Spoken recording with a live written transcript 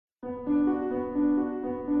This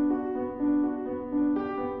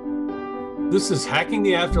is Hacking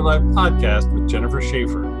the Afterlife podcast with Jennifer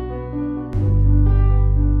Shaffer.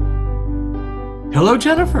 Hello,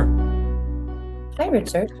 Jennifer. Hi,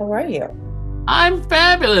 Richard. How are you? I'm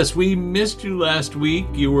fabulous. We missed you last week.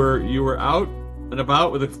 You were out and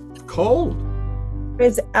about with a cold. I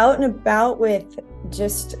was out and about with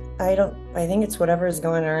I think it's whatever is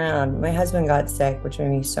going around. My husband got sick, which made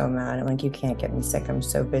me so mad. I'm like, you can't get me sick. I'm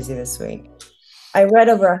so busy this week. I read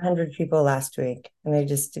over 100 people last week, and they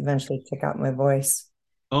just eventually took out my voice.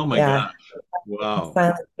 Oh my gosh. Wow. I'm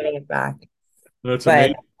finally getting it back. That's But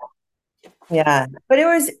amazing. yeah, but it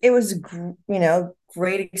was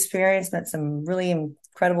great experience. Met some really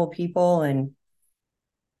incredible people, and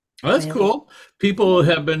Well, that's cool. People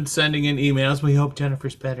have been sending in emails. We hope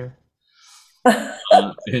Jennifer's better.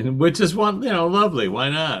 And which is lovely. Why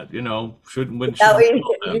not? Wouldn't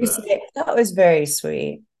that was very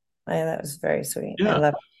sweet. That was very sweet. I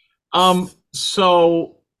Yeah. love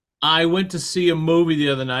So I went to see a movie the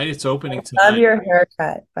other night. It's opening love tonight. your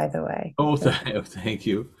haircut, by the way. Thank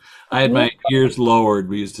you. I had my ears lowered,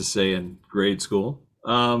 we used to say in grade school.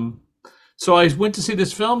 So I went to see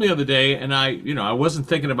this film the other day, and I wasn't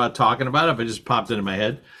thinking about talking about it, but it just popped into my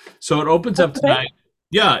head. So it opens up tonight.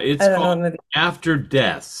 Yeah, it's I don't know called the movie. After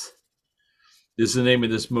Death is the name of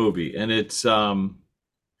this movie, and it's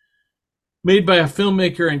made by a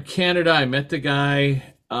filmmaker in Canada. I met the guy.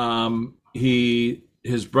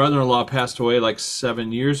 His brother-in-law passed away like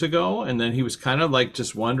 7 years ago, and then he was kind of like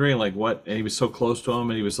just wondering like what, and he was so close to him,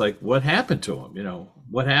 and he was like, what happened to him?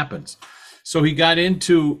 What happens? So he got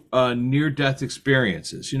into near-death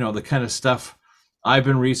experiences, the kind of stuff I've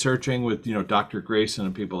been researching with, Dr. Greyson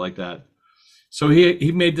and people like that. So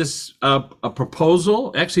he made this a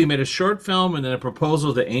proposal. Actually, he made a short film and then a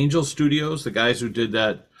proposal to Angel Studios, the guys who did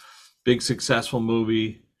that big successful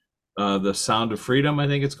movie, The Sound of Freedom, I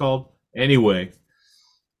think it's called. Anyway,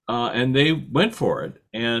 and they went for it.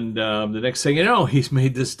 And the next thing you know, he's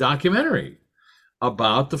made this documentary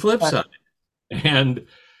about the flip side.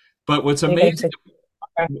 But what's amazing,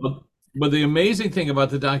 but the amazing thing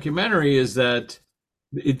about the documentary is that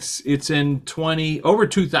it's in over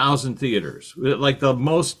 2,000 theaters, like the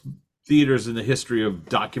most theaters in the history of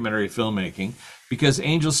documentary filmmaking, because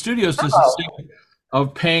Angel Studios does this thing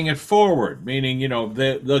of paying it forward, meaning,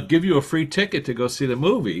 they'll give you a free ticket to go see the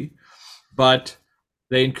movie, but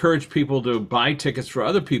they encourage people to buy tickets for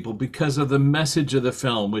other people because of the message of the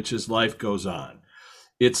film, which is life goes on.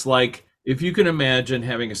 It's like, if you can imagine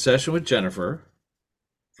having a session with Jennifer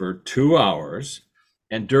for 2 hours,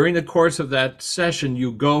 and during the course of that session,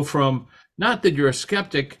 you go from, not that you're a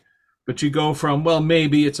skeptic, but you go from, well,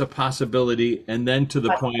 maybe it's a possibility, and then to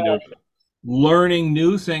the point of learning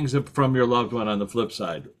new things from your loved one on the flip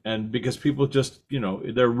side. And because people just,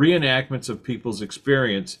 they're reenactments of people's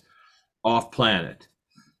experience off planet.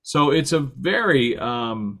 So it's a very,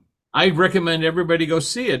 I recommend everybody go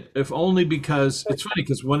see it, if only because it's funny,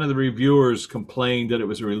 because one of the reviewers complained that it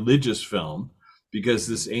was a religious film, because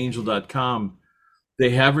this angel.com,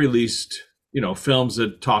 they have released, films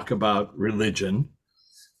that talk about religion.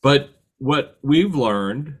 But what we've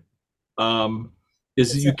learned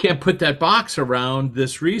is that you can't put that box around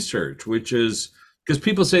this research, which is because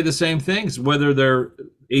people say the same things, whether they're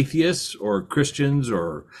atheists or Christians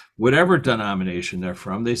or whatever denomination they're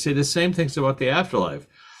from. They say the same things about the afterlife.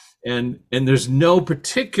 And there's no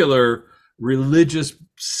particular religious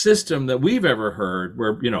system that we've ever heard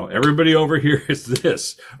where, everybody over here is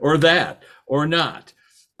this or that or not.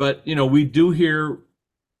 But, we do hear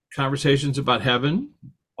conversations about heaven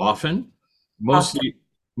often.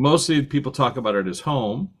 Mostly people talk about it as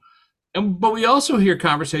home. But we also hear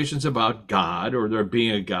conversations about God, or there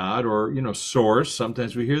being a God, or, source.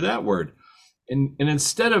 Sometimes we hear that word. And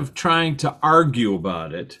instead of trying to argue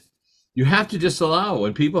about it, you have to just allow,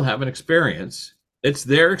 when people have an experience, it's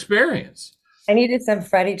their experience. I needed some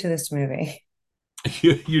Freddie to this movie.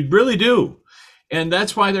 You really do. And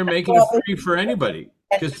that's why they're making it free for anybody.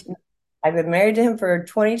 I've been married to him for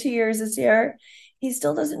 22 years this year. He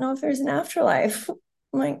still doesn't know if there's an afterlife.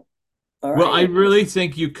 I'm like, all right. Well, I really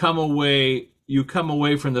think you come away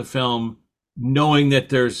from the film knowing that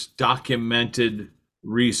there's documented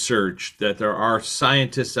research, that there are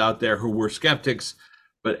scientists out there who were skeptics,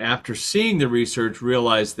 but after seeing the research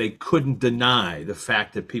realized they couldn't deny the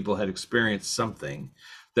fact that people had experienced something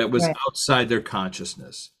that was outside their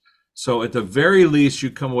consciousness. So at the very least,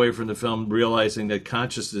 you come away from the film realizing that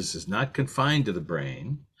consciousness is not confined to the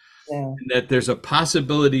brain, and that there's a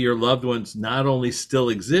possibility your loved ones not only still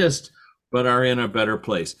exist, but are in a better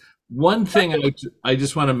place. One thing I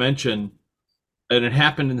just want to mention, and it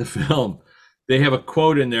happened in the film, they have a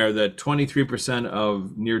quote in there that 23%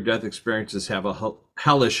 of near-death experiences have a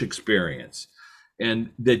hellish experience,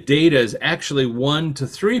 and the data is actually 1 to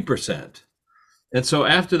 3%. And so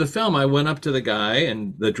after the film, I went up to the guy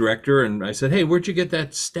and the director, and I said, "Hey, where'd you get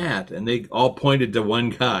that stat?" And they all pointed to one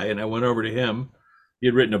guy, and I went over to him. He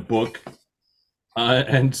had written a book,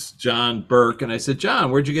 and John Burke, and I said,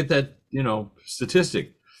 "John, where'd you get that,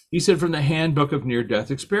 statistic?" He said, "From the Handbook of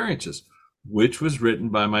Near-Death Experiences, which was written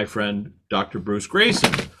by my friend Dr. Bruce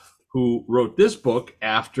Greyson, who wrote this book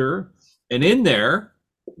after, and in there,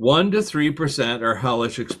 1 to 3% are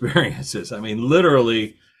hellish experiences." I mean,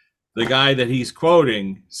 literally, the guy that he's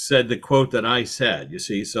quoting said the quote that I said, you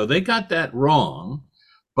see. So they got that wrong,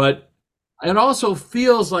 but it also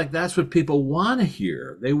feels like that's what people want to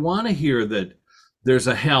hear. They want to hear that there's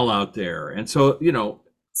a hell out there. And so,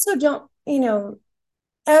 So don't,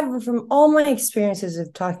 ever from all my experiences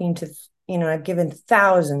of talking to, I've given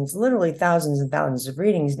thousands, literally thousands and thousands of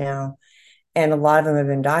readings now, and a lot of them have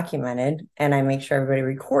been documented, and I make sure everybody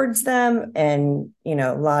records them and,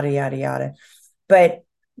 yada, yada, yada. But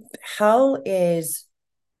how is,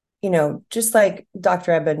 just like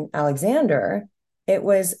Dr. Eben Alexander, it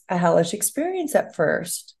was a hellish experience at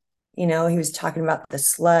first. He was talking about the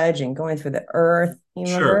sludge and going through the earth. You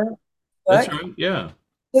remember? sure, that's right. Yeah.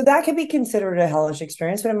 So that could be considered a hellish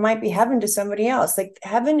experience, but it might be heaven to somebody else. Like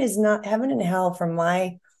heaven is not heaven and hell from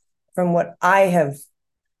what I have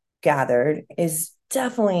gathered is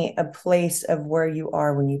definitely a place of where you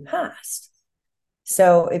are when you passed.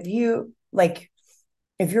 So if you're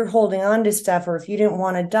holding on to stuff, or if you didn't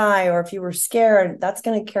want to die, or if you were scared, that's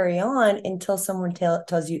going to carry on until someone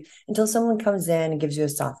tells you, until someone comes in and gives you a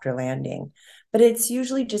softer landing. But it's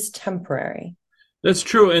usually just temporary. That's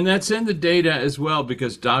true. And that's in the data as well,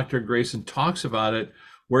 because Dr. Grayson talks about it,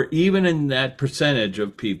 where even in that percentage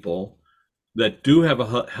of people that do have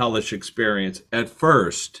a hellish experience at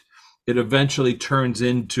first, it eventually turns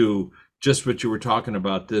into just what you were talking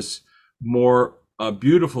about, this more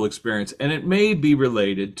beautiful experience. And it may be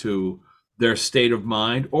related to their state of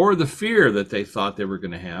mind or the fear that they thought they were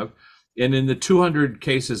going to have. And in the 200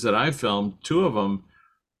 cases that I filmed, two of them,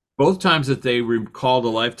 both times that they recalled a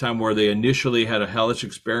lifetime where they initially had a hellish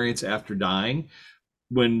experience after dying,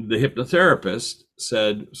 when the hypnotherapist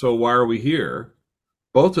said, "So why are we here?"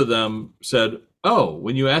 Both of them said, "Oh,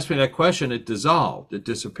 when you asked me that question, it dissolved, it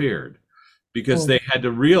disappeared," because they had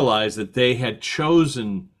to realize that they had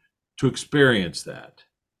chosen to experience that.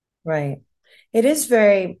 Right. It is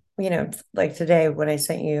very, like today when I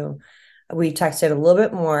sent you, we texted a little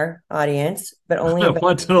bit more audience, but only about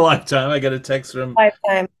Once in a lifetime, I got a text from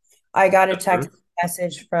lifetime. I got a text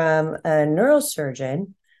message from a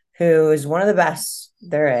neurosurgeon who is one of the best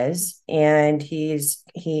there is, and he is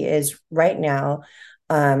right now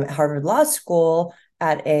at Harvard Law School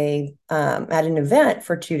at an event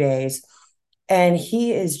for 2 days, and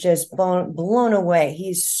he is just blown away.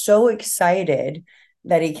 He's so excited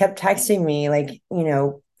that he kept texting me, like,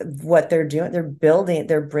 what they're doing.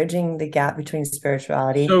 They're bridging the gap between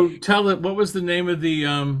spirituality. So tell it, what was the name of the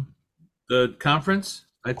conference?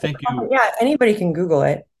 I think you, Yeah, anybody can Google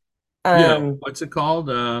it. yeah, what's it called?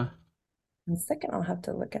 One second, I'll have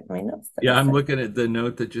to look at my notes. Yeah, I'm looking at the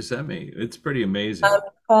note that you sent me. It's pretty amazing.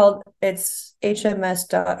 It's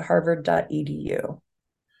hms.harvard.edu.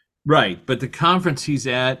 Right, but the conference he's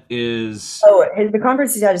at is The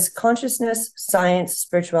conference he's at is Consciousness, Science,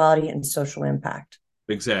 Spirituality, and Social Impact.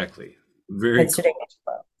 exactly very It's today.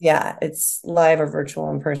 Yeah, it's live or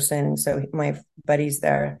virtual in person. So my buddy's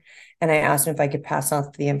there, and I asked him if I could pass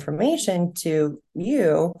on the information to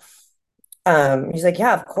you. He's like,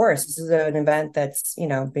 "Yeah, of course. This is an event that's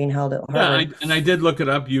being held at Harvard." and I did look it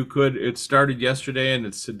up. You could. It started yesterday and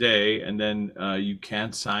it's today, and then you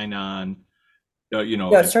can sign on. No, it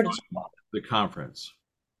and started. join the conference.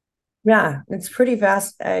 Yeah, it's pretty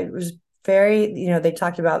fast. It was very, they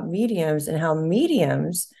talked about mediums and how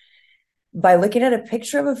mediums, by looking at a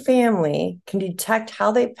picture of a family, can detect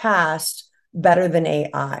how they passed better than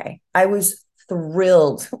AI. I was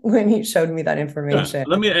thrilled when he showed me that Yeah. information.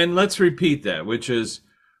 Let's repeat that, which is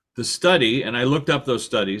the study, and I looked up those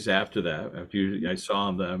studies after that, I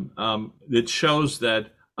saw them. It shows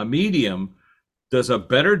that a medium does a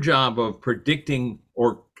better job of predicting,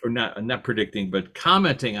 or not predicting, but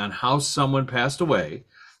commenting on how someone passed away,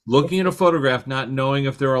 looking at a photograph, not knowing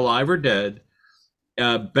if they're alive or dead,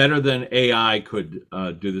 better than AI could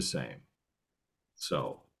do the same.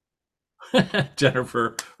 So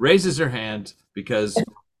Jennifer raises her hand because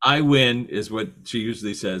I win is what she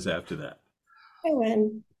usually says after that. I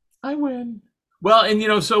win. I win. Well,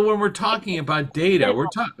 and so when we're talking about data, we're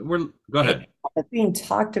go ahead. What's being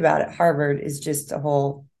talked about at Harvard is just a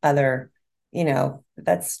whole other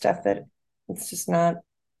That's stuff that it's just not,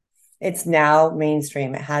 it's now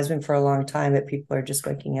mainstream. It has been for a long time, but people are just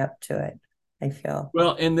waking up to it, I feel.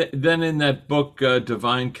 Well, then in that book,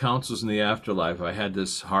 Divine Counsels in the Afterlife, I had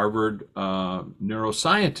this Harvard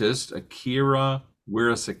neuroscientist, Akira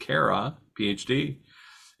Wirasekera, PhD,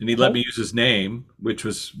 and he let Okay. me use his name, which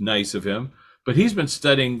was nice of him. But he's been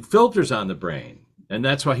studying filters on the brain, and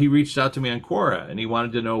that's why he reached out to me on Quora, and he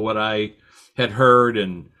wanted to know what I had heard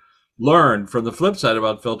and learned from the flip side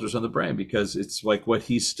about filters on the brain, because it's like what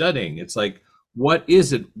he's studying. It's like, what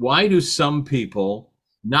is it? Why do some people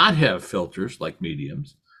not have filters like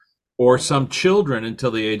mediums, or some children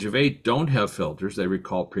until the age of 8 don't have filters? They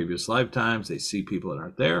recall previous lifetimes, they see people that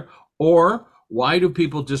aren't there. Or why do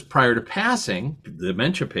people just prior to passing,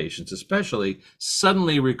 dementia patients especially,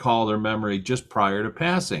 suddenly recall their memory just prior to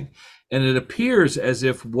passing? And it appears as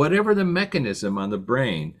if whatever the mechanism on the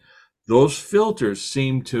brain, those filters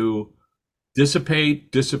seem to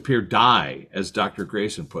dissipate, disappear, die, as Dr.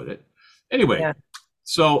 Greyson put it. Anyway, Yeah.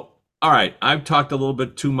 so all right, I've talked a little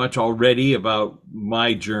bit too much already about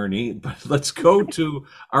my journey, but let's go to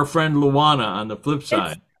our friend Luana on the flip It's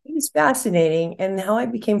side. it's fascinating. And how I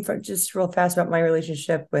became just real fast about my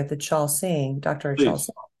relationship with the Chal Singh, Dr. Chal Please.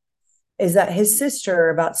 Singh, is that his sister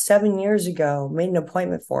about 7 years ago made an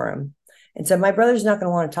appointment for him and said, my brother's not going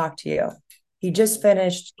to want to talk to you. He just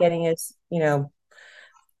finished getting his, you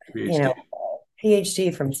PhD. know,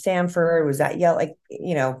 PhD from Stanford, was at Yale, like,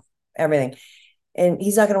 everything. And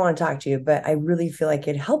he's not going to want to talk to you, but I really feel like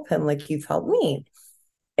it'd help him like you've helped me.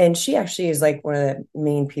 And she actually is like one of the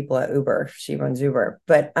main people at Uber. She runs Uber.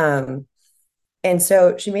 And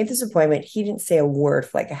so she made this appointment. He didn't say a word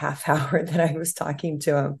for like a half hour that I was talking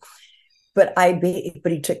to him. But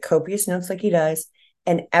he took copious notes like he does.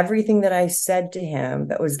 And everything that I said to him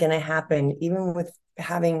that was going to happen, even with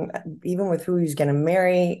who he's going to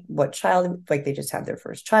marry, what child, like they just had their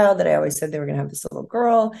first child, that I always said they were going to have this little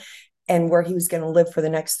girl, and where he was going to live for the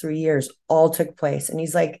next 3 years, all took place. And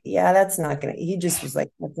he's like, yeah, that's not going to, he just was like,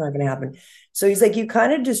 that's not going to happen. So he's like, you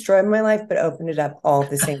kind of destroyed my life, but opened it up all at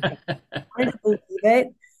the same time. I wanted to believe it,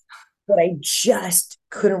 but I just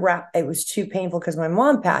couldn't wrap. It was too painful because my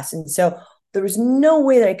mom passed. And so there was no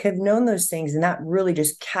way that I could have known those things. And that really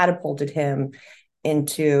just catapulted him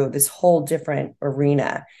into this whole different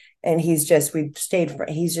arena. And we've stayed for,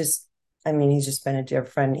 he's just been a dear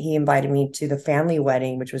friend. He invited me to the family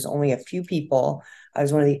wedding, which was only a few people. I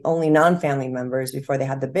was one of the only non-family members before they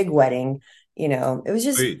had the big wedding. It was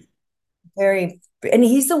just Wait. and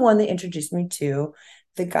he's the one that introduced me to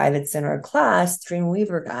the guy that's in our class,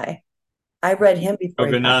 Dreamweaver guy. I read him before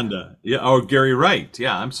he passed. Yogananda. Yeah. Oh, Gary Wright.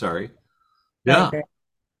 Yeah, I'm sorry. Right, Yeah. right.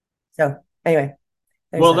 So anyway,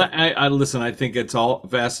 there's Well, that. I listen. I think it's all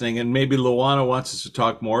fascinating, and maybe Luana wants us to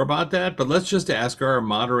talk more about that. But let's just ask our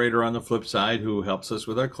moderator on the flip side, who helps us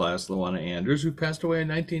with our class, Luana Anders, who passed away in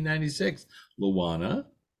 1996. Luana,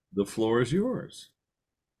 the floor is yours.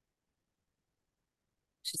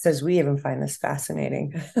 She says we even find this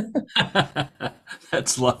fascinating.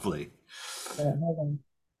 That's lovely. Hold on.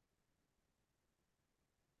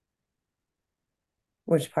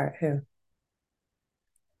 Which part? Who?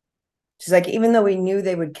 She's like, even though we knew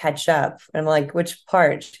they would catch up. And I'm like, which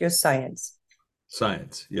part? She goes, science.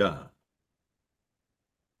 Science. Yeah.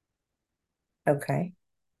 Okay.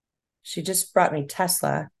 She just brought me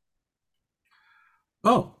Tesla.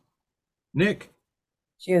 Oh, Nick.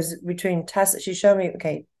 She was between Tesla. She showed me,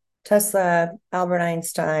 okay, Tesla, Albert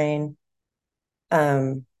Einstein.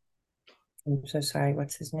 I'm so sorry.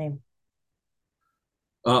 What's his name?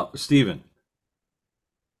 Stephen.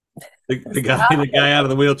 The guy out of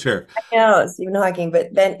the wheelchair. I know, Stephen Hawking.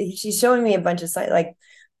 But then she's showing me a bunch of like,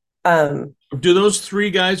 um, Do those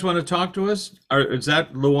three guys want to talk to us? Is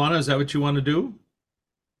that Luana? Is that what you want to do?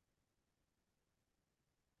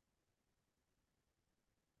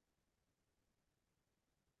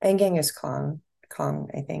 and Genghis Khan,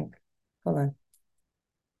 I think. Hold on.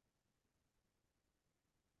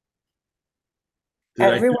 Did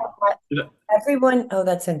I? Everyone, Did I everyone. Oh,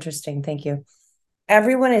 that's interesting. Thank you.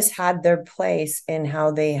 Everyone has had their place in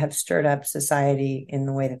how they have stirred up society in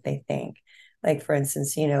the way that they think. Like, for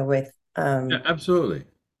instance, with yeah, absolutely.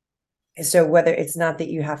 so whether it's not that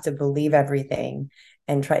you have to believe everything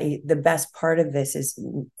and try, the best part of this is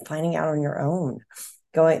finding out on your own.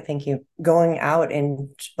 Thank you. Going out and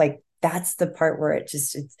like that's the part where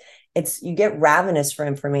it's you get ravenous for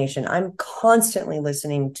information. I'm constantly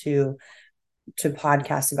listening to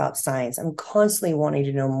podcasts about science. I'm constantly wanting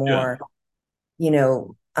to know Yeah. more, you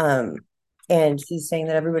know, um, and he's saying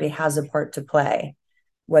that everybody has a part to play,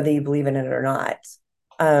 whether you believe in it or not.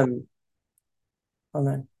 Um, Hold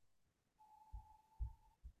on.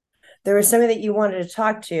 There was somebody that you wanted to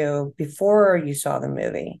talk to before you saw the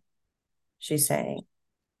movie, she's saying.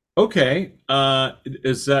 Okay.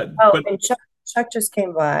 Is that, Oh, but and Chuck just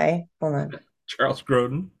came by. Hold on. Charles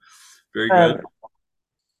Grodin? Very good. Um,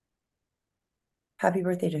 Happy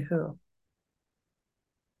birthday to who?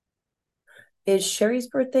 Is Sherry's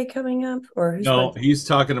birthday coming up or whose No, birthday? he's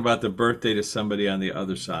talking about the birthday to somebody on the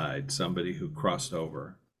other side, somebody who crossed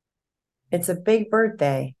over. It's a big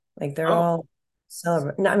birthday. Like they're Oh, all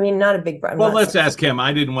celebrating. No, I mean, not a big, I'm well, not let's saying ask him.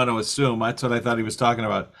 I didn't want to assume. That's what I thought he was talking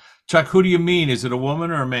about. Chuck, who do you mean? Is it a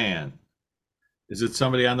woman or a man? Is it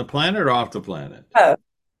somebody on the planet or off the planet? oh,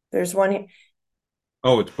 there's one here.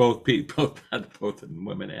 Oh, it's both people, both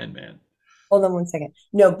women and men. Hold on one second.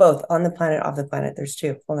 No, both on the planet, off the planet. There's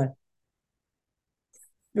two. Hold on.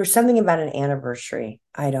 There's something about an anniversary.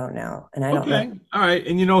 I don't know. And I don't know. Okay. All right.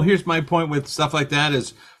 And here's my point with stuff like that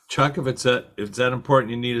is, Chuck, if it's that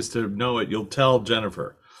important, you need us to know it, you'll tell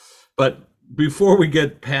Jennifer. But before we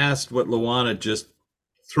get past what Luana just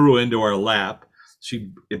threw into our lap,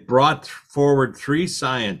 it brought forward three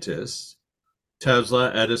scientists,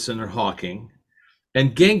 Tesla, Edison, and Hawking,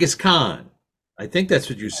 and Genghis Khan. I think that's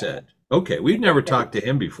what you said. Okay, we've never talked to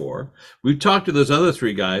him before. We've talked to those other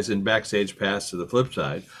three guys in Backstage Pass to the Flip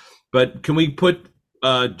Side. But can we put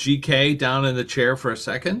GK down in the chair for a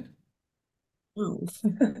second? Hold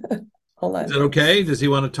on. Is that okay? Does he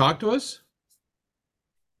want to talk to us?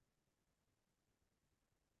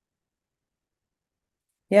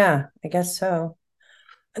 Yeah, I guess so.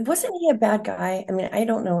 Wasn't he a bad guy? I mean, I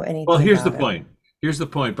don't know Well, anything here's the about him. point. Here's the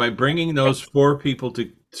point. By bringing those four people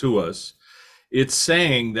to us, it's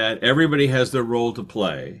saying that everybody has their role to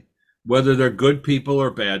play. Whether they're good people or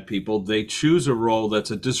bad people, they choose a role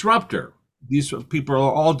that's a disruptor. These people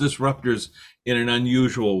are all disruptors in an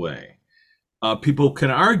unusual way. People can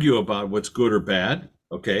argue about what's good or bad,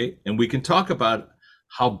 okay? And we can talk about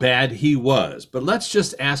how bad he was. But let's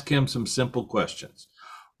just ask him some simple questions.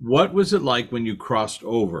 What was it like when you crossed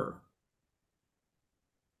over?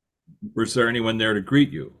 Was there anyone there to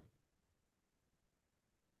greet you?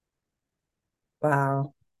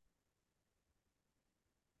 Wow.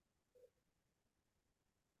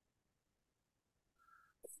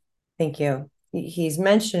 Thank you. He's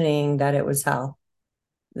mentioning that it was hell,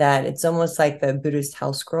 that it's almost like the Buddhist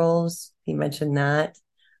hell scrolls. He mentioned that.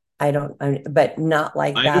 But not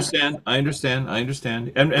like I that. understand. I understand. I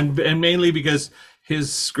understand. And mainly because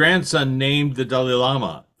his grandson named the Dalai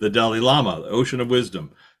Lama, the Ocean of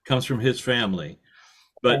Wisdom, comes from his family.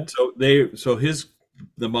 Okay. But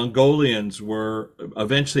the Mongolians were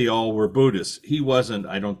eventually all were Buddhists. He wasn't,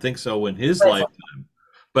 I don't think so in his But lifetime.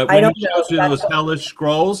 But I when he don't know shows if you that's those hellish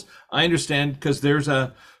scrolls, I understand because there's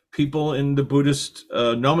a people in the Buddhist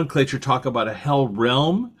nomenclature talk about a hell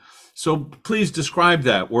realm. So please describe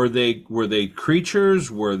that. Were they creatures?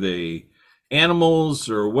 Were they animals?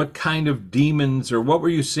 Or what kind of demons? Or what were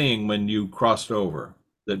you seeing when you crossed over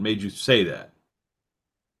that made you say that?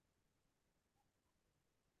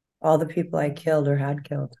 all the people I killed or had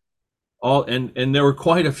killed. All and there were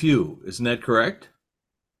quite a few. Isn't that correct?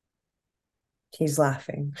 He's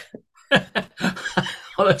laughing.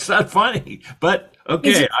 Well, that's not funny, but He's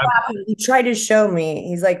okay. just laughing. He tried to show me.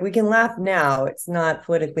 He's like, we can laugh now. It's not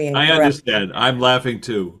politically I incorrect. understand. I'm laughing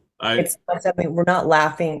too. It's not something we're not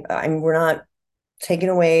laughing. I mean, we're not taking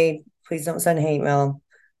away. Please don't send hate mail.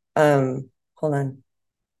 Hold on.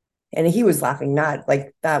 And he was laughing, not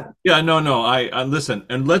like that. Yeah, no, no. I listen,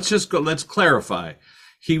 and let's just go. Let's clarify.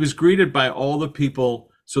 He was greeted by all the people.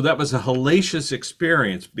 So that was a hellacious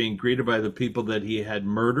experience being greeted by the people that he had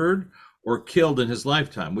murdered or killed in his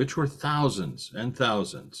lifetime, which were thousands and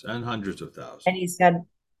hundreds of And thousands. he said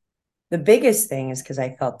the biggest thing is because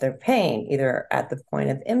I felt their pain, either at the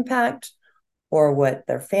point of impact or what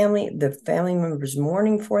the family members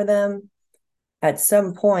mourning for them. At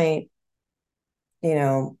some point, you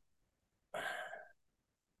know,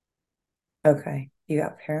 okay, you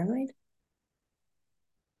got paranoid.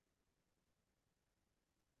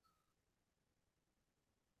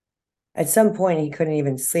 At some point, he couldn't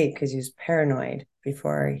even sleep because he was paranoid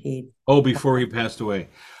before he. Oh, before he passed away.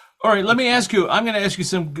 All right, let me ask you. I'm going to ask you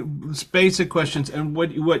some basic questions, and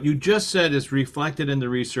what you just said is reflected in the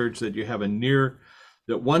research that you have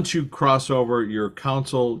that once you cross over, your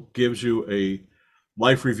counsel gives you a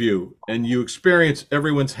life review, and you experience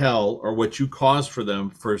everyone's hell or what you caused for them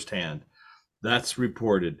firsthand. That's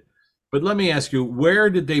reported. But let me ask you, where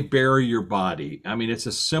did they bury your body? I mean, it's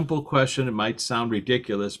a simple question. It might sound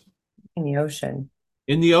ridiculous. In the ocean.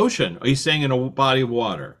 In the ocean. Are you saying in a body of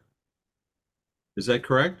water? Is that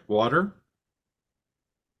correct? Water?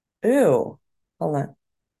 Ooh, hold on.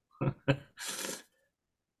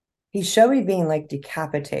 He showed me being like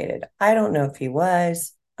decapitated. I don't know if he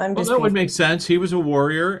was. I'm Well, just that being would make sense. He was a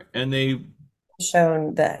warrior, and they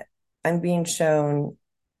shown that I'm being shown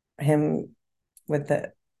him with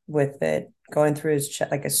it going through his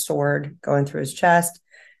chest, like a sword going through his chest,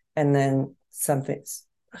 and then something's.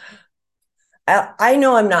 I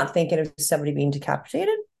know I'm not thinking of somebody being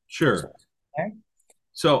decapitated. So, sure.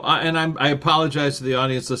 So, I apologize to the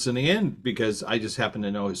audience listening in because I just happen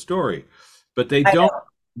to know his story, but I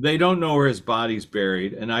they don't know where his body's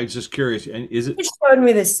buried, and I was just curious. And is it He showed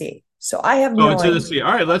me the sea, so I have so? no It's in the idea. sea.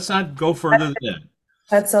 All right, let's not go further than that.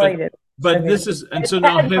 That's all But he did. Showed but me the this sea. is and so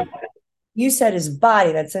now You said his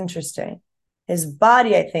body. That's interesting. His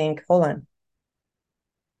body, I think. Hold on.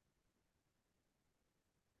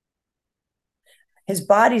 His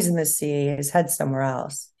body's in the sea. His head's somewhere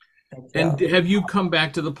else. I and feel have you come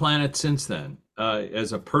back to the planet since then,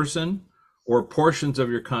 as a person or portions of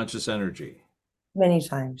your conscious energy? many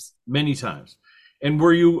times Many times. And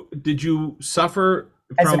did you suffer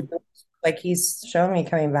as a from, like he's shown me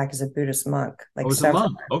coming back as a Buddhist monk, I like was a several.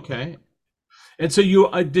 monk. Okay. And so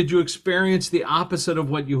did you experience the opposite of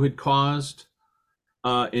what you had caused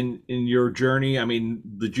in your journey? I mean,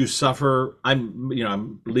 did you suffer?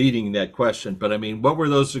 I'm leading that question, but I mean, what were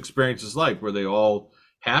those experiences like? Were they all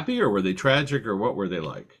happy or were they tragic or what were they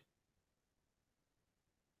like?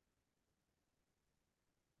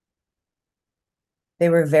 They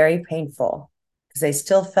were very painful because I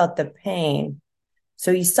still felt the pain.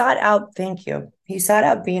 So he sought out. Thank you. He sought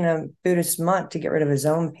out being a Buddhist monk to get rid of his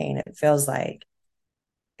own pain. It feels like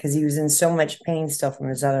because he was in so much pain still from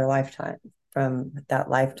his other lifetime, from that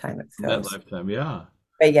lifetime. It From that feels, lifetime, yeah.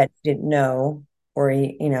 but yet didn't know, or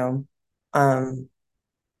um,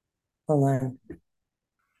 hold on.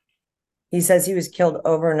 He says he was killed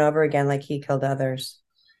over and over again, like he killed others.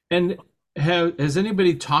 And has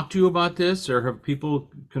anybody talked to you about this or have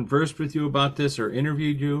people conversed with you about this or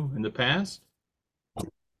interviewed you in the past?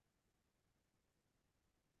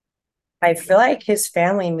 I feel like his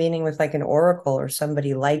family meeting with like an oracle or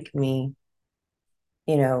somebody like me,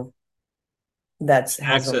 you know, that's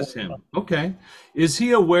has a Access him. Okay. Is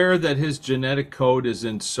he aware that his genetic code is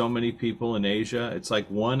in so many people in Asia? It's like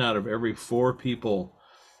one out of every four people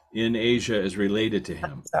in Asia is related to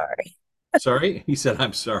him. sorry. Sorry? He said,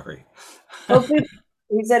 I'm sorry. Hopefully,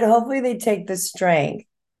 he said, hopefully they take the strength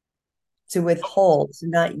to withhold, to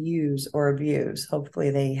not use or abuse. Hopefully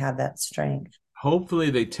they have that strength. Hopefully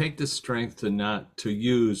they take the strength to not to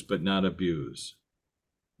use but not abuse.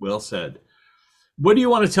 Well said. What do you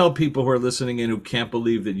want to tell people who are listening in who can't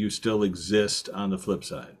believe that you still exist on the flip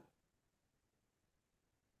side?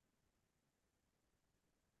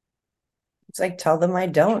 It's like, tell them I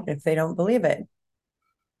don't if they don't believe it.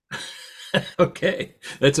 Okay,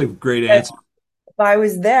 that's a great answer. If I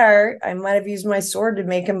was there, I might have used my sword to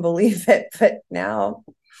make him believe it. But now,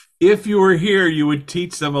 If you were here, you would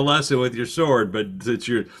teach them a lesson with your sword, but since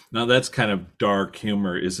you're now that's kind of dark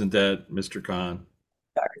humor, isn't that, Mr. Khan?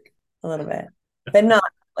 dark a little bit, but not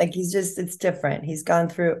like it's different. He's gone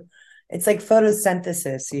through, it's like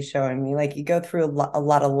photosynthesis. He's showing me like you go through a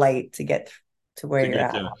lot of light to get to where To you're get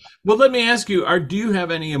at. to. Well, let me ask you, do you have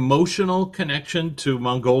any emotional connection to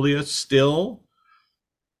Mongolia still?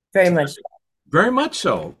 Very much. Very much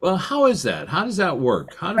so. Well, how is that? How does that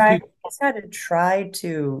work? How do I people just had to try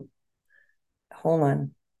to hold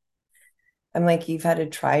on. I'm like, you've had to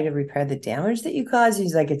try to repair the damage that you caused.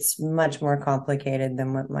 He's like, it's much more complicated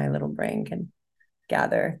than what my little brain can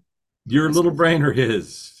gather. your It's little brain or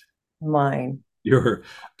his? mine. Your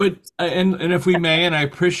but and if we may, and I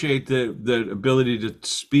appreciate the ability to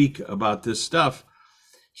speak about this stuff,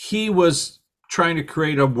 he was trying to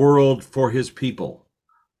create a world for his people.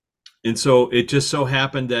 And so it just so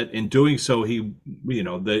happened that in doing so,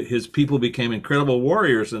 his people became incredible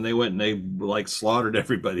warriors, and they went and they like slaughtered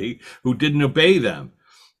everybody who didn't obey them.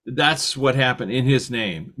 That's what happened in his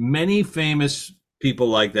name. Many famous people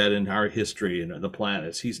like that in our history and the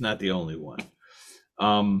planets. He's not the only one.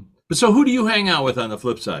 But so, who do you hang out with on the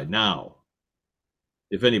flip side now,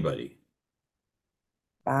 if anybody?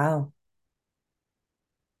 Wow.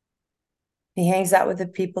 He hangs out with the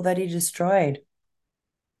people that he destroyed.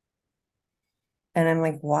 And I'm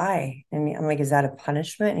like, why? And I'm like, is that a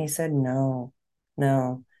punishment? And he said, no,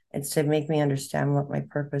 no. It's to make me understand what my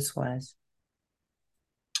purpose was.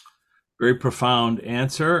 Very profound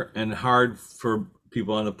answer and hard for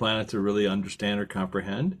people on the planet to really understand or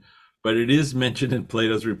comprehend. But it is mentioned in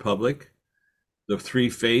Plato's Republic. The three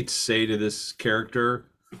fates say to this character,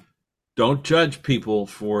 don't judge people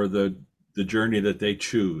for the journey that they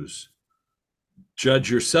choose.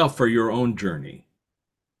 Judge yourself for your own journey.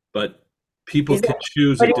 But people He's can like,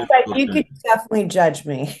 choose a but he's like, difficult you could journey. definitely judge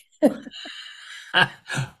me.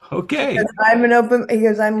 Okay. He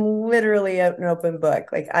goes, I'm literally an open book.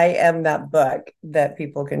 Like I am that book that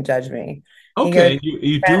people can judge me. He goes, Okay.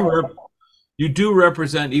 You do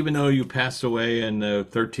represent, even though you passed away in the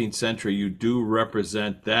 13th century, you do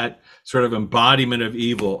represent that sort of embodiment of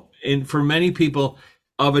evil. And for many people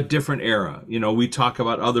of a different era, we talk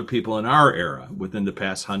about other people in our era within the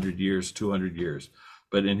past 100 years, 200 years.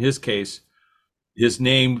 But in his case, his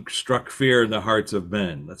name struck fear in the hearts of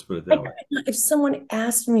men. Let's put it I that way. could not, if someone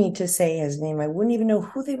asked me to say his name, I wouldn't even know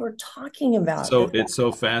who they were talking about. So it's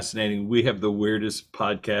so fascinating. We have the weirdest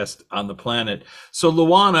podcast on the planet. So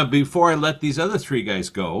Luana, before I let these other three guys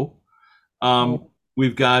go,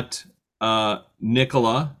 we've got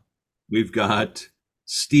Nicola, we've got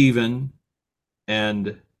Stephen,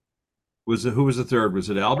 and who was the third? Was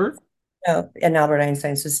it Albert? No, and Albert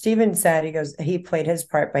Einstein. So Stephen said, he goes, he played his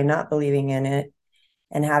part by not believing in it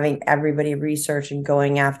and having everybody research and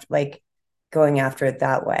going after it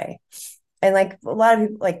that way. And like a lot of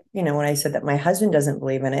people, like, when I said that my husband doesn't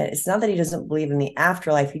believe in it, it's not that he doesn't believe in the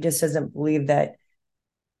afterlife. He just doesn't believe that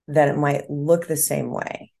it might look the same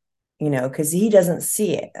way, because he doesn't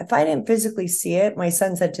see it. If I didn't physically see it, my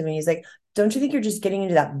son said to me, he's like, don't you think you're just getting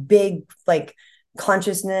into that big, like,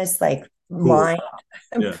 consciousness, like Cool. mind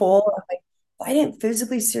and Yeah. pull? I'm like, if I didn't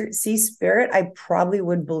physically see spirit, I probably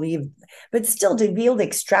would believe, but still to be able to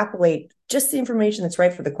extrapolate just the information that's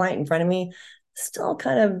right for the client in front of me, still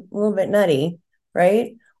kind of a little bit nutty,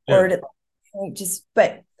 right? Yeah. Or to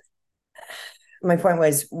but my point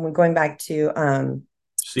was, going back to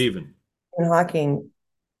Stephen. Hawking.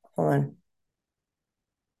 Hold on.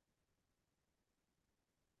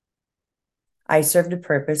 I served a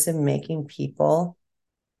purpose in making people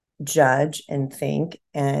judge and think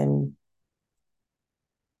and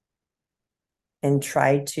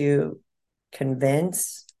try to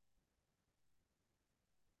convince.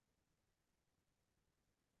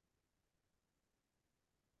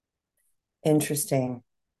 Interesting.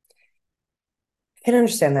 I can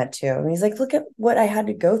understand that too. And he's like, look at what I had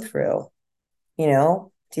to go through.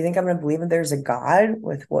 Do you think I'm going to believe that there's a God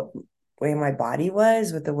with what way my body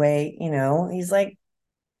was, with the way, he's like,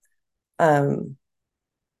 um,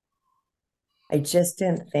 I just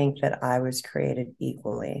didn't think that I was created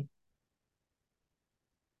equally.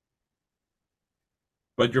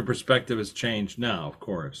 But your perspective has changed now, of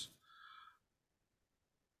course.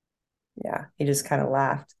 Yeah. He just kind of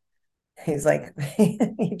laughed. He's like,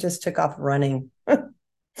 he just took off running.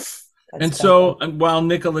 And That's funny. so while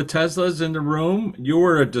Nikola Tesla's in the room, you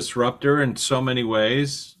were a disruptor in so many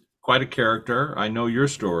ways, quite a character. I know your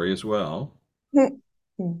story as well.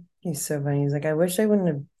 He's so funny. He's like, I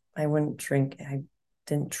wouldn't drink. I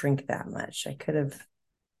didn't drink that much. I could have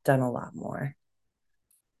done a lot more.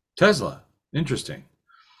 Tesla, interesting.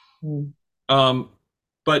 Mm. Um,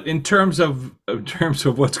 but in terms of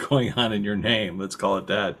what's going on in your name, let's call it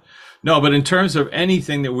that. No, but in terms of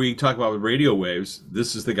anything that we talk about with radio waves,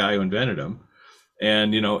 this is the guy who invented them.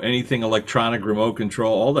 And anything electronic, remote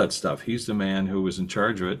control, all that stuff. He's the man who was in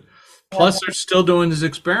charge of it. Yep. Plus, they're still doing his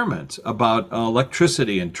experiments about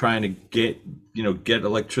electricity and trying to get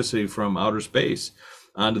electricity from outer space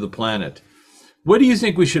onto the planet. What do you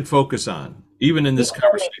think we should focus on, even in this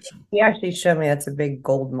conversation? He actually showed me that's a big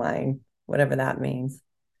gold mine, whatever that means.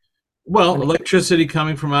 Well, When electricity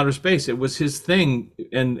coming from outer space, it was his thing,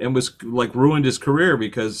 and was like ruined his career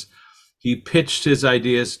because he pitched his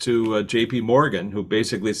ideas to J.P. Morgan, who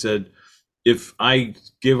basically said, if I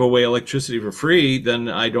give away electricity for free, then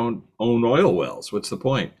I don't own oil wells. What's the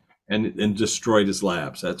point? And destroyed his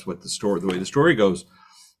labs. That's what the way the story goes.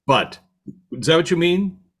 But is that what you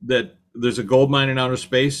mean? That there's a gold mine in outer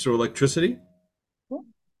space through electricity?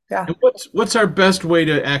 yeah, And what's our best way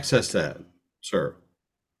to access that, sir?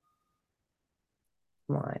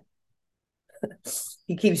 come on.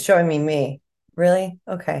 He keeps showing me. Really?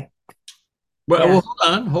 Okay. Well,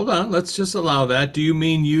 Yeah. hold on. Let's just allow that. Do you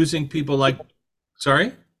mean using people like,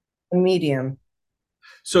 sorry? A medium.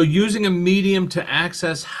 So using a medium to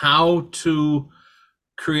access how to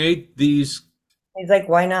create these. He's like,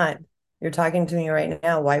 why not? You're talking to me right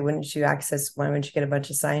now. Why wouldn't you get a bunch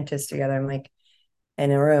of scientists together? I'm like,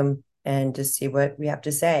 in a room and just see what we have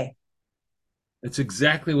to say It's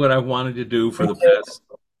exactly what I wanted to do for the past.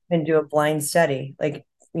 and do a blind study. Like,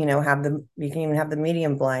 you can even have the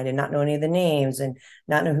medium blind and not know any of the names and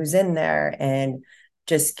not know who's in there and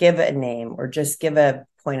just give a name or just give a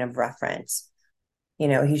point of reference.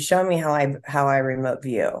 He's shown me how I remote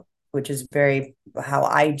view, which is very how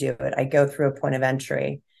I do it. I go through a point of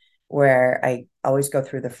entry where I always go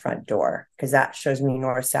through the front door because that shows me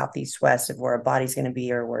north, south, east, west of where a body's going to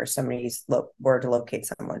be or where where to locate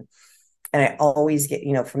someone. And I always get,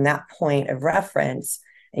 from that point of reference,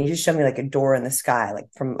 and you just show me like a door in the sky, like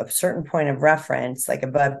from a certain point of reference, like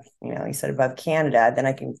above, you said above Canada, then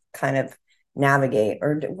I can kind of navigate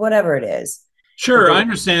or whatever it is. But Sure, I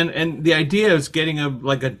understand. And the idea is getting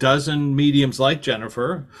like a dozen mediums like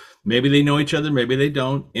Jennifer. Maybe they know each other, maybe they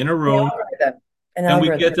don't, in a the room. algorithm, an And we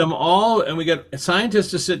get algorithm, them all, and we get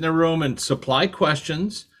scientists to sit in a room and supply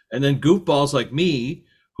questions, and then goofballs like me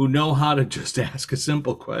who know how to just ask a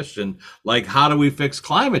simple question like, how do we fix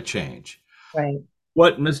climate change? right?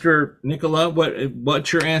 What, Mr. Nicola,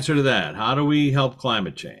 what's your answer to that? How do we help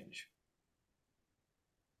climate change?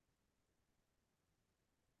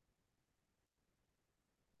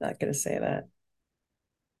 Not going to say that.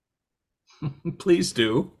 Please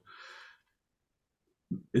do.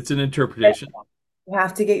 It's an But interpretation. you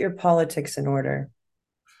have to get your politics in order.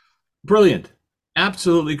 Brilliant.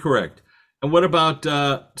 Absolutely correct. And what about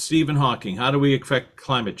Stephen Hawking? How do we affect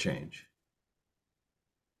climate change?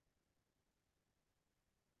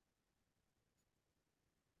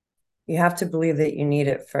 You have to believe that you need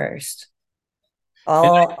it first.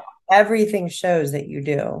 And Everything shows that you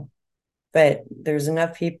do, but there's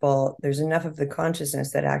enough of the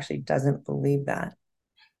consciousness that actually doesn't believe that.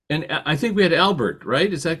 I think we had Albert,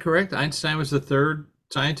 right? Is that correct? Einstein was the third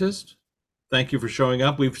scientist. Thank you for showing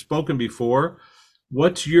up. We've spoken before.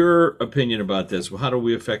 What's your opinion about this? How do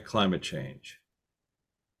we affect climate change?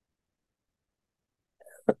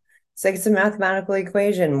 It's like it's a mathematical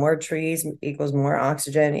equation. More trees equals more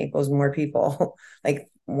oxygen equals more people, like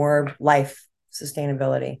more life,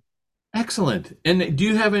 sustainability. Excellent. And do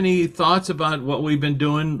you have any thoughts about what we've been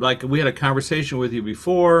doing? Like we had a conversation with you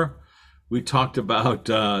before. We talked about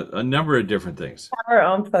a number of different things. Our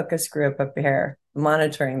own focus group up here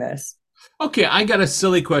monitoring this. Okay, I got a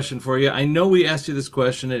silly question for you. I know we asked you this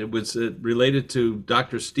question. It was related to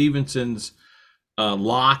Dr. Stevenson's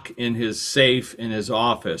lock in his safe in his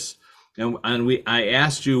office. I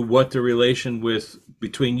asked you what the relation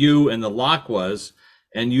between you and the lock was,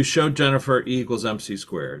 and you showed Jennifer E equals MC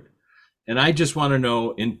squared. And I just want to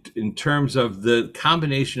know in terms of the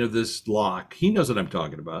combination of this lock, he knows what I'm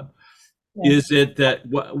talking about. Yeah. Is it that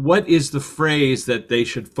what is the phrase that they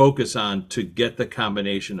should focus on to get the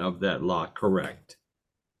combination of that lock correct?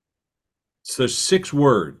 So 6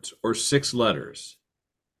 words or 6 letters.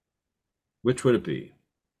 Which would it be?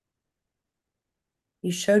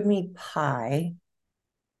 You showed me pi.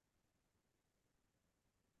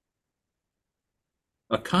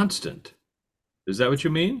 A constant. Is that what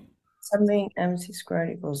you mean? Something MC squared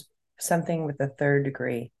equals something with a third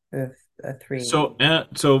degree with a three. So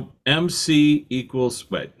MC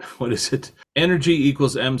equals, wait, what is it? Energy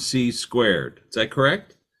equals MC squared. Is that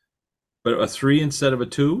correct? But a 3 instead of a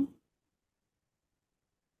 2?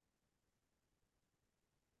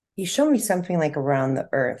 You show me something like around the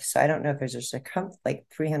earth. So I don't know if there's a circumference like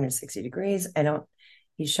 360 degrees.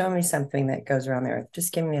 You show me something that goes around the earth.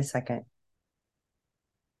 Just give me a second.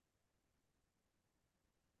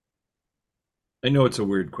 I know it's a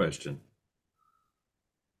weird question.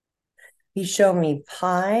 You show me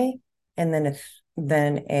pi and then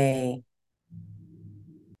a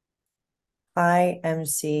pi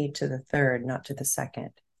MC to the third, not to the second.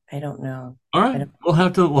 I don't know. All right, we'll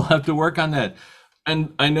have to work on that.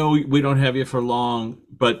 And I know we don't have you for long,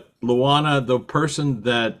 but Luana, the person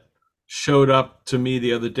that showed up to me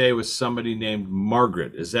the other day was somebody named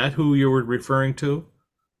Margaret. Is that who you were referring to?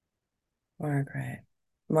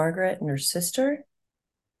 Margaret and her sister.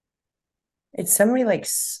 It's somebody like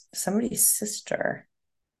somebody's sister.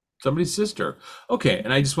 Somebody's sister. Okay,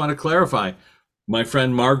 and I just want to clarify. My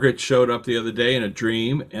friend Margaret showed up the other day in a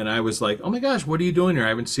dream, and I was like, "Oh my gosh, what are you doing here? I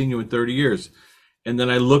haven't seen you in 30 years." And then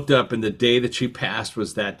I looked up, and the day that she passed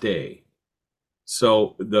was that day.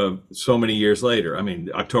 So many years later, I mean,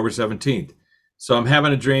 October 17th. So I'm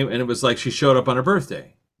having a dream, and it was like she showed up on her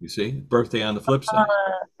birthday. You see, birthday on the flip side.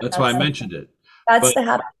 That's why I mentioned it. That's But the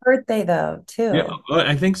happy birthday though, too. yeah,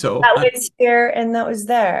 I think so. That was here and that was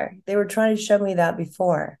there. They were trying to show me that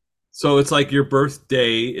before. So it's like your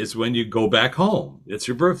birthday is when you go back home. It's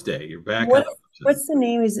your birthday. You're back on. What's the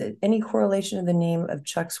name? Is it any correlation to the name of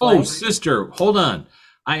Chuck's Oh, wife? sister, hold on.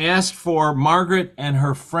 I asked for Margaret and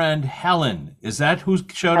her friend Helen. Is that who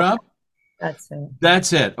showed up? That's it.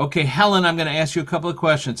 That's it. Okay, Helen, I'm going to ask you a couple of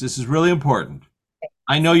questions. This is really important.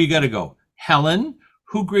 I know you got to go. Helen,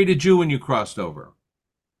 who greeted you when you crossed over?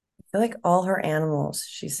 I feel like all her animals,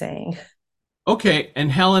 she's saying. Okay,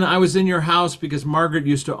 and Helen, I was in your house because Margaret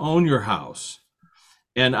used to own your house.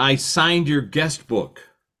 And I signed your guest book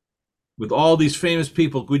with all these famous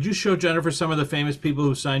people. Would you show Jennifer some of the famous people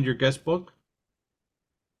who signed your guest book?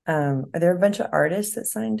 Are there a bunch of artists that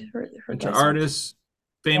signed her Bunch of artists.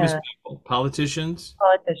 famous Yeah, people, politicians,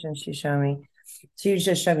 politician. She showed me. She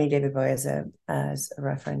just showed me David Bowie as a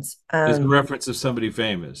reference. as a reference of somebody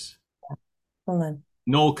famous. Hold on.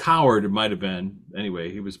 Noel Coward, it might have been.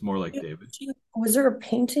 Anyway, he was more like David. Was there a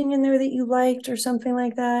painting in there that you liked or something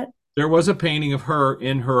like that? There was a painting of her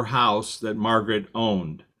in her house that Margaret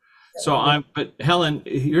owned. But Helen,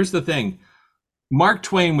 here's the thing. Mark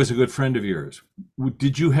Twain was a good friend of yours.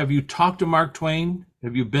 Have you talked to Mark Twain?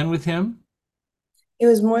 Have you been with him? It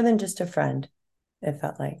was more than just a friend, it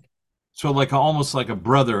felt like. So like almost like a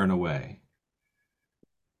brother in a way.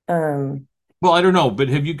 Um, Well, I don't know, but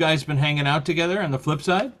have you guys been hanging out together on the flip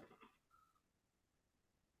side?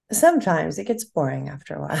 Sometimes it gets boring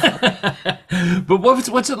after a while. But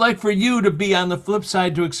what's it like for you to be on the flip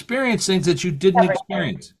side to experience things that you didn't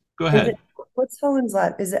experience? Go ahead. What's Helen's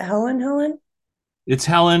last? Is it Helen? Helen? It's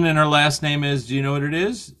Helen, and her last name is, do you know what it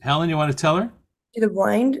is? Helen, you want to tell her? The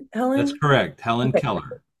blind Helen? That's correct. Helen Okay.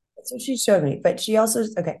 Keller. That's what she showed me. But she also,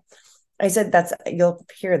 okay. I said, you'll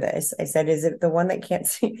hear this. I said, is it the one that can't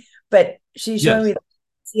see? But she showed me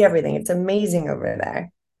see everything. It's amazing over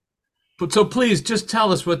there. But so please just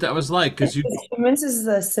tell us what that was like, because you She mentions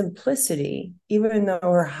the simplicity, even though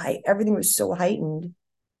her height, everything was so heightened.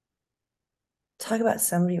 Talk about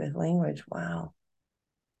somebody with language. Wow.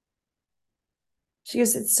 She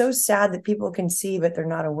goes, it's so sad that people can see, but they're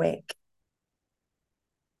not awake.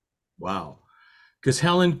 wow. Because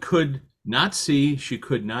Helen could not see, she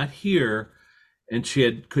could not hear, and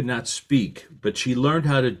could not speak, but she learned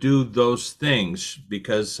how to do those things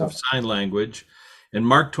because of sign language. And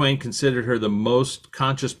Mark Twain considered her the most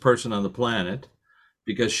conscious person on the planet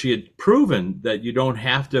because she had proven that you don't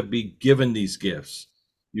have to be given these gifts.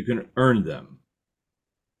 You can earn them.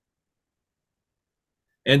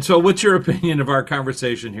 And so what's your opinion of our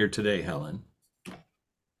conversation here today, Helen?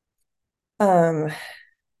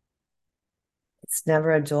 It's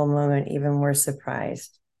never a dull moment, even we're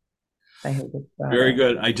surprised. I hope it's Very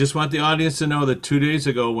good. I just want the audience to know that 2 days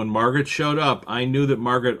ago, when Margaret showed up, I knew that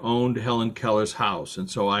Margaret owned Helen Keller's house. And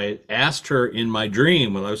so I asked her in my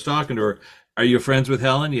dream when I was talking to her, are you friends with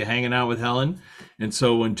Helen? You hanging out with Helen? And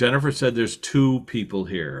so when Jennifer said there's two people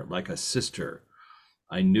here, like a sister,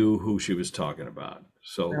 I knew who she was talking about.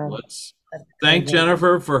 So let's thank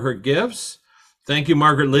Jennifer for her gifts. Thank you,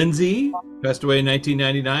 Margaret Lindsay, passed away in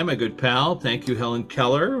 1999, my good pal. Thank you, Helen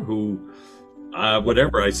Keller, who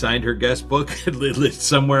I signed her guest book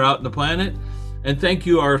somewhere out in the planet. And thank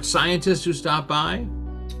you, our scientists who stopped by,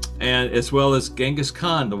 and as well as Genghis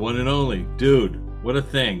Khan, the one and only. Dude, what a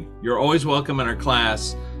thing. You're always welcome in our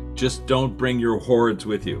class. Just don't bring your hordes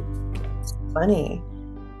with you. It's funny.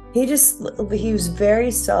 He was very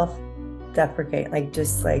self-deprecating,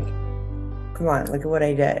 come on, look at what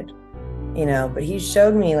I did. But he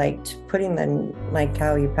showed me putting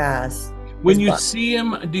how you pass. When you see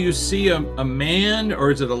him, do you see a man,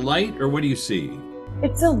 or is it a light, or what do you see?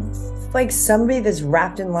 It's like somebody that's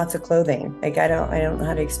wrapped in lots of clothing. I don't know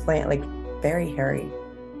how to explain it. Very hairy,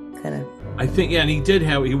 kind of. I think, yeah, and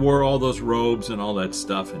he wore all those robes and all that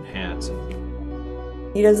stuff and hats.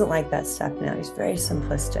 He doesn't like that stuff now. He's very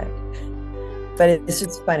simplistic. But it's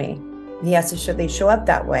just funny. He has to they show up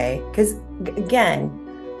that way. Because, again,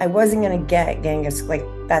 I wasn't going to get Genghis,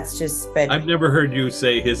 that's just, but. I've never heard you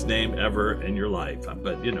say his name ever in your life,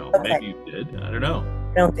 but, maybe you did. I don't know.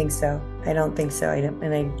 I don't think so. I don't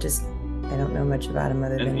know much about him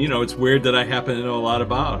other than. It's weird that I happen to know a lot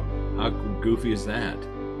about him. How goofy is that?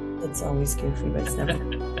 It's always goofy, but it's never.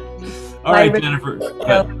 All right, Jennifer.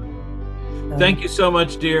 Thank you so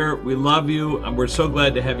much, dear. We love you, and we're so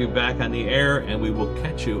glad to have you back on the air, and we will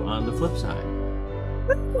catch you on the flip side.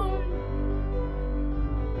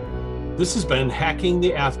 This has been Hacking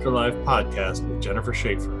the Afterlife podcast with Jennifer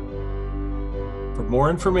Shaffer. For more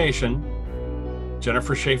information,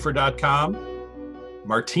 jennifershaffer.com,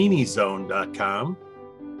 martinizone.com,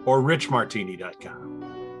 or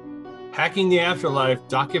richmartini.com. Hacking the Afterlife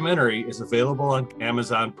documentary is available on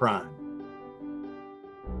Amazon Prime.